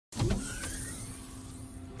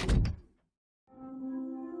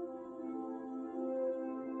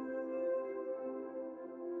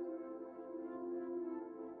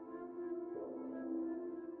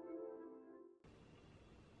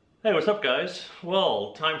Hey, what's up guys?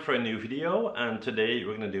 Well, time for a new video, and today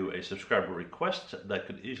we're going to do a subscriber request that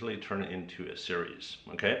could easily turn into a series,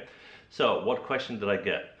 okay? So, what question did I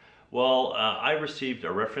get? Well, I received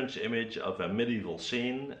a reference image of a medieval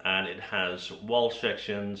scene, and it has wall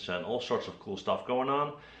sections and all sorts of cool stuff going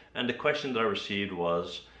on. And the question that I received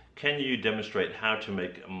was, can you demonstrate how to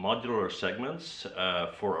make modular segments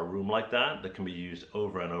for a room like that can be used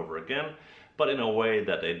over and over again, but in a way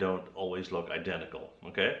that they don't always look identical,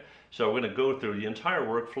 okay? So we're going to go through the entire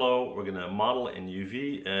workflow. We're going to model in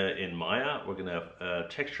UV in Maya. We're going to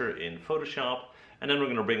texture in Photoshop, and then we're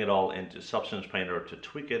going to bring it all into Substance Painter to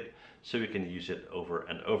tweak it so we can use it over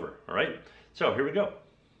and over, all right? So here we go.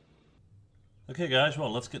 Okay guys,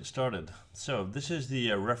 well, let's get started. So this is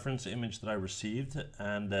the reference image that I received,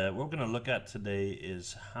 and what we're going to look at today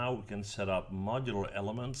is how we can set up modular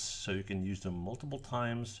elements so you can use them multiple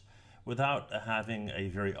times without having a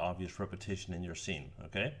very obvious repetition in your scene,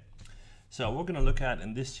 okay? So what we're going to look at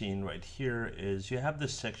in this scene right here is you have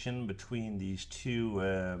this section between these two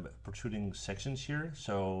protruding sections here.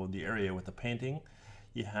 So the area with the painting,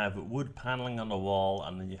 you have wood paneling on the wall,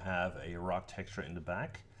 and then you have a rock texture in the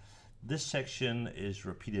back. This section is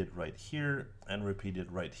repeated right here and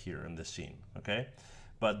repeated right here in this scene, okay?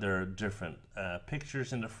 But there are different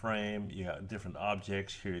pictures in the frame, you got different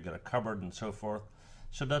objects, here you got a cupboard and so forth.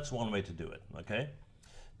 So that's one way to do it, okay?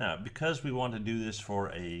 Now, because we want to do this for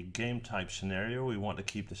a game type scenario, we want to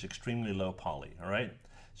keep this extremely low poly, all right?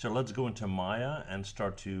 So let's go into Maya and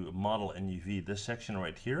start to model in UV this section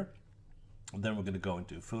right here. Then we're going to go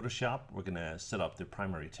into Photoshop, we're going to set up the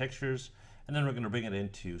primary textures, and then we're going to bring it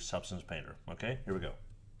into Substance Painter, okay? Here we go.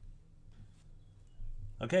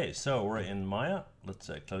 Okay, so we're in Maya. Let's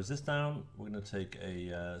close this down. We're going to take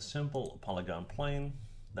a simple polygon plane.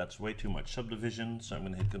 That's way too much subdivision, so I'm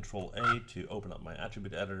going to hit Control A to open up my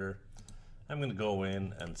attribute editor. I'm going to go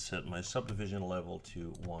in and set my subdivision level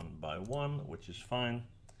to 1 by 1, which is fine.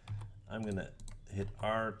 I'm going to hit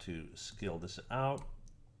R to scale this out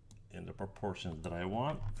in the proportions that I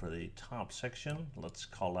want for the top section. Let's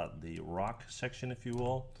call that the rock section, if you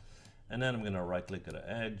will. And then I'm going to right click at an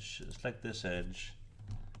edge, select this edge,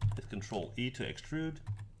 hit Control E to extrude,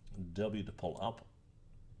 W to pull up,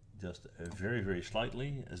 just very, very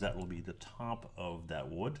slightly, as that will be the top of that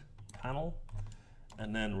wood panel.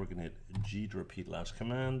 And then we're going to hit G to repeat last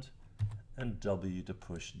command, and W to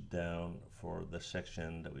push down for the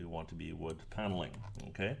section that we want to be wood paneling,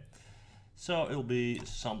 okay? So it'll be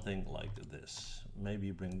something like this.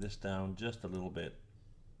 Maybe bring this down just a little bit.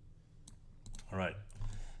 All right.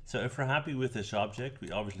 So if we're happy with this object,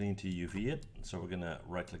 we obviously need to UV it. So we're going to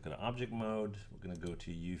right click on object mode. We're going to go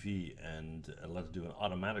to UV and let's do an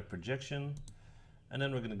automatic projection. And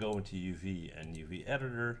then we're going to go into UV and UV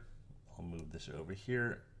editor. I'll move this over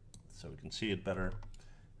here so we can see it better.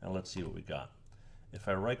 And let's see what we got. If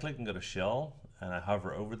I right click and go to shell and I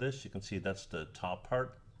hover over this, you can see that's the top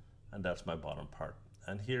part and that's my bottom part.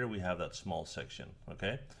 And here we have that small section,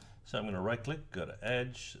 okay? So I'm going to right click, go to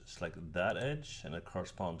edge, select that edge, and it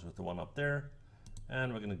corresponds with the one up there.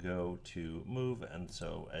 And we're going to go to move, and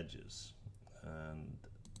so edges. And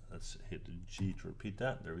let's hit G to repeat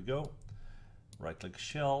that. There we go. Right click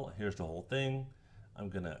shell, here's the whole thing. I'm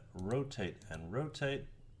going to rotate and rotate,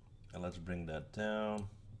 and let's bring that down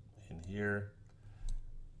in here.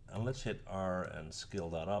 And let's hit R and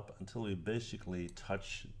scale that up until we basically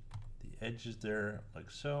touch the edges there,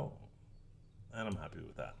 like so. And I'm happy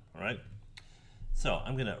with that, all right? So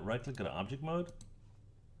I'm gonna right click at object mode,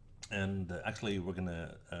 and actually we're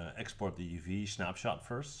gonna export the UV snapshot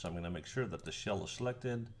first. So I'm gonna make sure that the shell is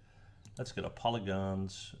selected. Let's go to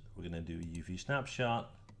polygons. We're gonna do UV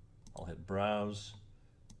snapshot. I'll hit browse,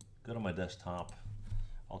 go to my desktop.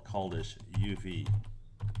 I'll call this UV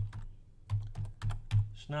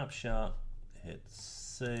snapshot, hit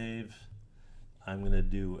save. I'm going to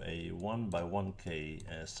do a 1 by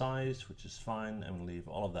 1K size, which is fine. I'm going to leave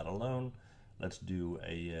all of that alone. Let's do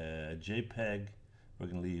a JPEG. We're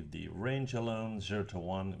going to leave the range alone. 0 to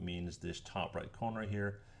 1 means this top right corner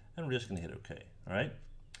here. And we're just going to hit OK. All right.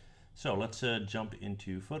 So let's jump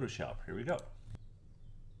into Photoshop. Here we go.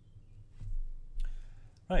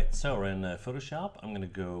 Right. So we're in Photoshop. I'm going to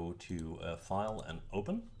go to File and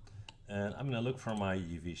Open. And I'm going to look for my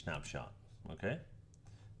UV snapshot. OK.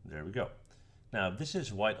 There we go. Now this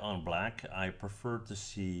is white on black. I prefer to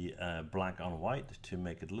see black on white to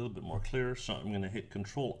make it a little bit more clear. So I'm going to hit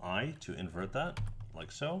Control I to invert that,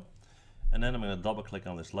 like so. And then I'm going to double click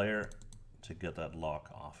on this layer to get that lock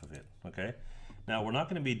off of it, okay? Now we're not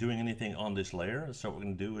going to be doing anything on this layer. So what we're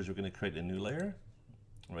going to do is we're going to create a new layer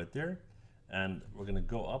right there. And we're going to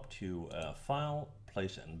go up to File,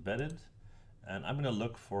 Place Embedded. And I'm going to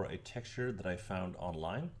look for a texture that I found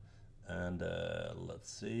online. And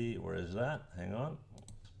let's see, where is that? Hang on.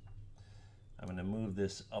 I'm going to move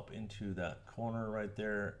this up into that corner right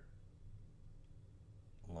there,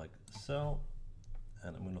 like so.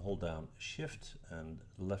 And I'm going to hold down Shift and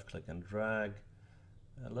left click and drag.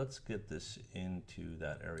 And let's get this into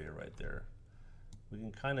that area right there. We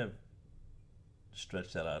can kind of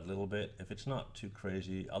stretch that out a little bit if it's not too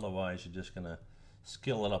crazy. Otherwise, you're just going to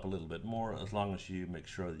scale it up a little bit more, as long as you make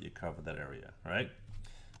sure that you cover that area, right?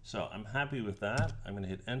 So I'm happy with that. I'm going to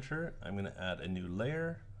hit enter. I'm going to add a new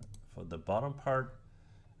layer for the bottom part.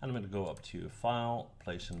 And I'm going to go up to File,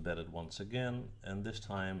 Place Embedded once again, and this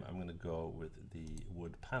time I'm going to go with the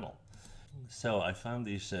wood panel. So I found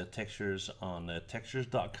these textures on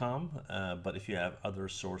textures.com, but if you have other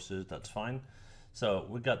sources, that's fine. So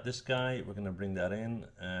we got this guy, we're going to bring that in,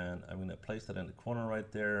 and I'm going to place that in the corner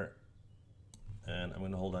right there, and I'm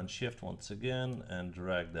going to hold on Shift once again and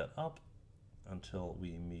drag that up until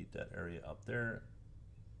we meet that area up there,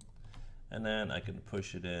 and then I can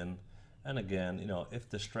push it in. And again, you know, if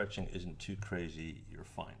the stretching isn't too crazy, you're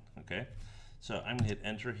fine, okay? So I'm gonna hit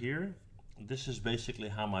enter here. This is basically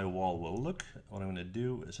how my wall will look. What I'm gonna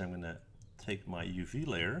do is I'm gonna take my UV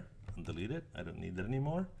layer and delete it. I don't need that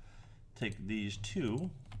anymore. Take these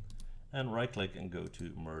two and right click and go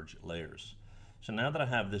to merge layers. So now that I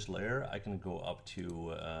have this layer, I can go up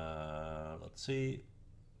to, let's see,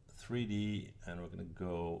 3D, and we're gonna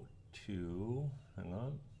go to,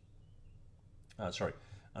 hang on, sorry.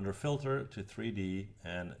 Under filter to 3D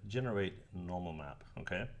and generate normal map,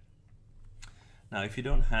 okay? Now, if you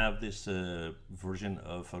don't have this version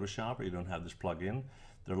of Photoshop, or you don't have this plugin,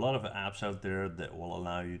 there are a lot of apps out there that will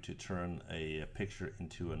allow you to turn a picture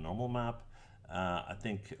into a normal map. I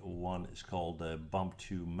think one is called Bump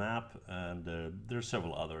to Map, and there's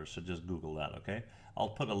several others, so just Google that, okay?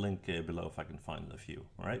 I'll put a link below if I can find a few,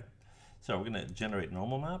 all right? So we're gonna generate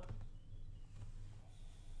normal map.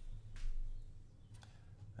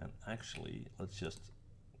 And actually, let's just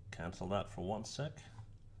cancel that for 1 sec,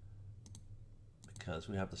 because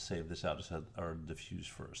we have to save this out as our diffuse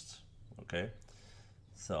first, okay?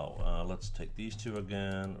 So let's take these two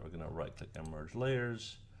again. We're gonna right click and merge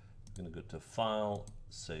layers. We're gonna go to File,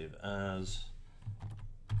 Save As.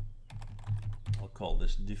 I'll call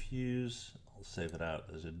this diffuse. I'll save it out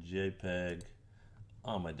as a JPEG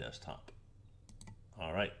on my desktop.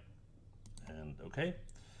 All right, and okay.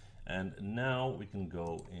 And now we can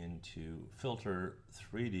go into filter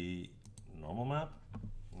 3D normal map.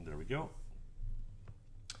 And there we go.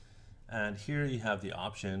 And here you have the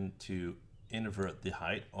option to invert the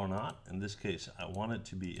height or not. In this case, I want it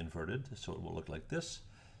to be inverted, so it will look like this.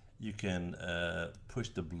 You can push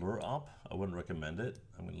the blur up. I wouldn't recommend it.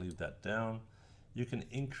 I'm going to leave that down. You can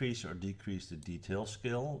increase or decrease the detail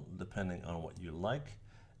scale depending on what you like.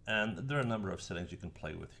 And there are a number of settings you can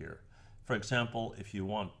play with here. For example, if you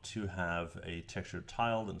want to have a texture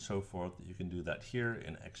tiled and so forth, you can do that here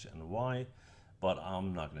in X and Y, but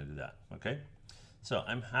I'm not going to do that, okay? So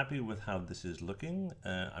I'm happy with how this is looking.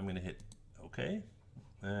 I'm going to hit OK,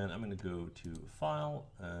 and I'm going to go to File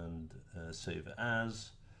and Save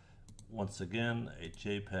As. Once again, a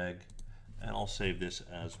JPEG, and I'll save this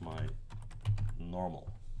as my normal,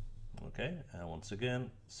 okay? And once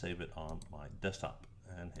again, save it on my desktop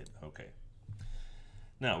and hit OK.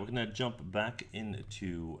 Now we're going to jump back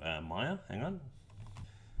into Maya, hang on.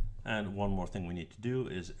 And one more thing we need to do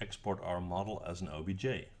is export our model as an OBJ,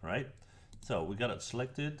 right? So we got it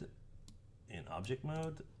selected in object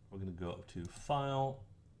mode. We're going to go up to File,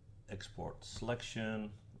 Export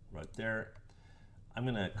Selection, right there. I'm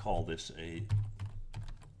going to call this a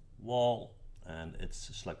wall, and it's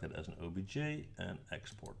selected as an OBJ and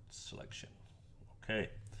Export Selection. Okay.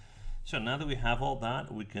 So now that we have all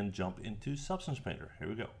that, we can jump into Substance Painter. Here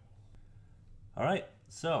we go. All right,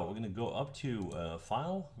 so we're going to go up to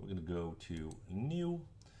File. We're going to go to New.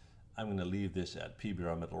 I'm going to leave this at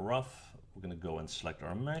PBR Metal Rough. We're going to go and select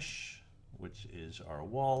our mesh, which is our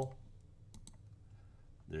wall.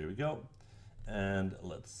 There we go. And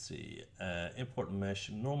let's see, import mesh,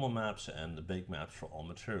 normal maps, and the bake maps for all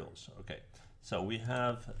materials. Okay, so we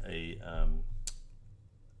have a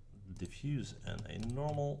diffuse and a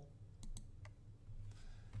normal,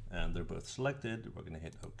 and they're both selected. We're going to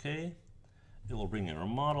hit OK. It will bring in our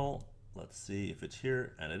model. Let's see if it's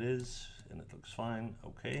here, and it is, and it looks fine.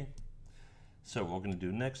 OK. So what we're going to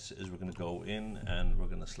do next is we're going to go in and we're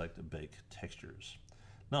going to select the bake textures.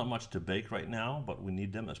 Not much to bake right now, but we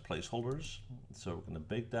need them as placeholders. So we're going to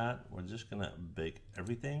bake that. We're just going to bake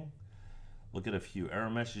everything. We'll get a few error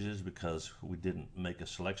messages because we didn't make a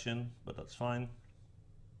selection, but that's fine.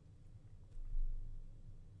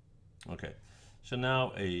 Okay, So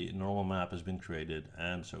now a normal map has been created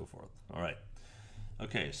and so forth. All right.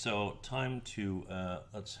 Okay, so time to,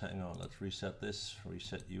 let's reset this,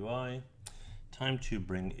 reset UI. Time to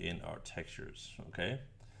bring in our textures, okay?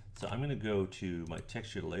 So I'm gonna go to my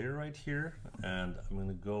texture layer right here, and I'm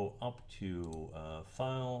gonna go up to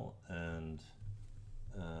File, and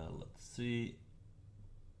let's see,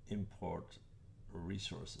 Import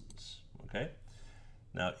Resources, okay?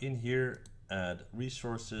 Now in here, add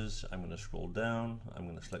resources, I'm gonna scroll down, I'm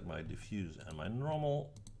gonna select my diffuse and my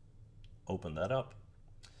normal, open that up.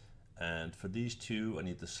 And for these two, I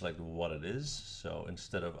need to select what it is. So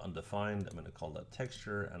instead of undefined, I'm going to call that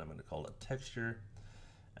texture, and I'm going to call it texture.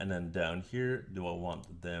 And then down here, do I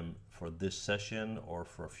want them for this session or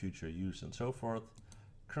for future use and so forth?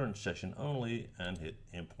 Current session only, and hit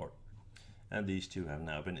import. And these two have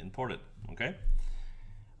now been imported, okay?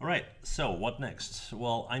 All right, so what next?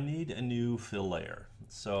 Well, I need a new fill layer.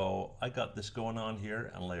 So I got this going on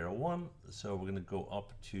here on layer 1. So we're going to go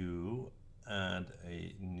up to add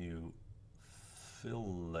a new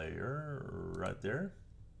fill layer right there,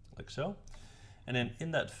 like so. And then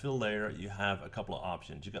in that fill layer, you have a couple of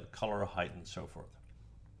options. You got color, height, and so forth.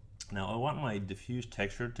 Now I want my diffuse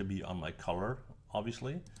texture to be on my color,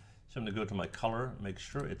 obviously. So I'm gonna go to my color, make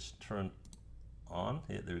sure it's turned on.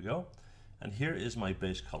 Yeah, there we go. And here is my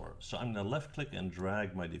base color. So I'm gonna left click and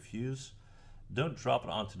drag my diffuse. Don't drop it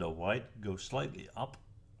onto the white, go slightly up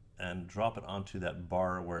and drop it onto that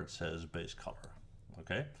bar where it says base color,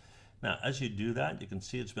 okay? Now, as you do that, you can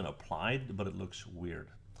see it's been applied, but it looks weird.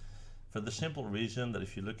 For the simple reason that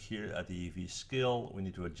if you look here at the EV scale, we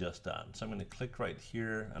need to adjust that. So I'm gonna click right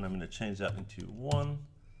here, and I'm gonna change that into 1,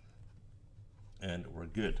 and we're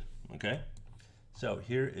good, okay? So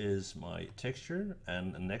here is my texture,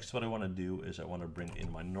 and next what I wanna do is I wanna bring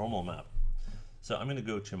in my normal map. So I'm gonna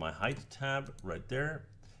go to my height tab right there,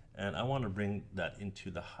 and I want to bring that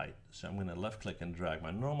into the height. So I'm going to left click and drag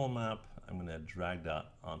my normal map. I'm going to drag that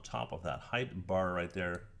on top of that height bar right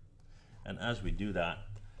there. And as we do that,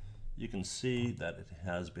 you can see that it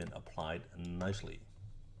has been applied nicely.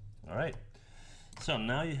 All right. So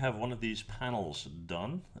now you have one of these panels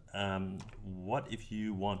done. What if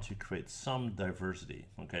you want to create some diversity?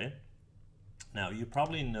 Okay. Now you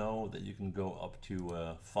probably know that you can go up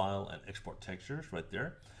to File and Export Textures right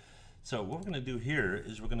there. So what we're going to do here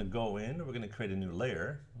is we're going to go in, we're going to create a new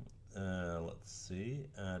layer. Let's see,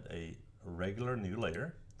 add a regular new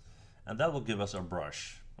layer, and that will give us a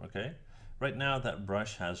brush, okay? Right now that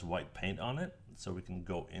brush has white paint on it, so we can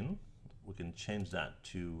go in, we can change that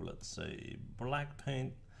to, let's say, black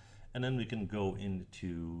paint, and then we can go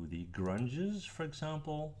into the grunges, for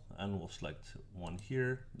example, and we'll select one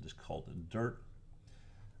here, just called dirt.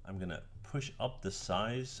 I'm going to push up the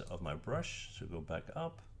size of my brush, so go back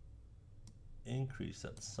up. Increase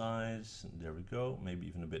that size, and there we go, maybe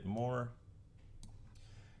even a bit more.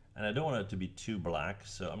 And I don't want it to be too black,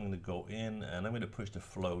 so I'm going to go in and I'm going to push the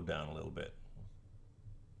flow down a little bit,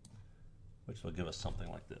 which will give us something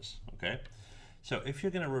like this, okay? So if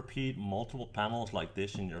you're going to repeat multiple panels like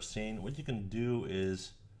this in your scene, what you can do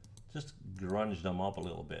is just grunge them up a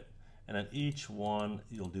little bit. And at each one,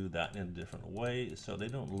 you'll do that in a different way so they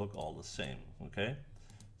don't look all the same, okay?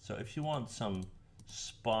 So if you want some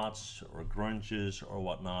spots or grunges or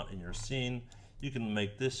whatnot in your scene, you can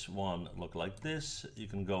make this one look like this. You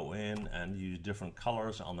can go in and use different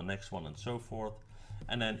colors on the next one and so forth.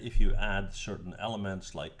 And then if you add certain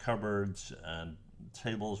elements like cupboards and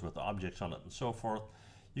tables with objects on it and so forth,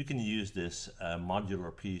 you can use this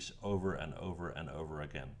modular piece over and over and over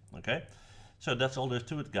again, okay? So that's all there is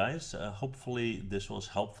to it, guys. Hopefully this was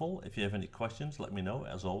helpful. If you have any questions, let me know,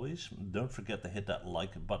 as always. Don't forget to hit that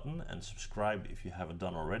like button and subscribe if you haven't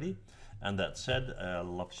done already. And that said, I'd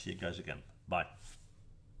love to see you guys again. Bye.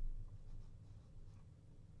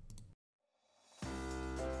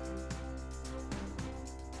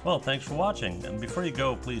 Well, thanks for watching. And before you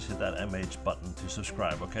go, please hit that MH button to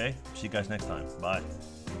subscribe, okay? See you guys next time. Bye.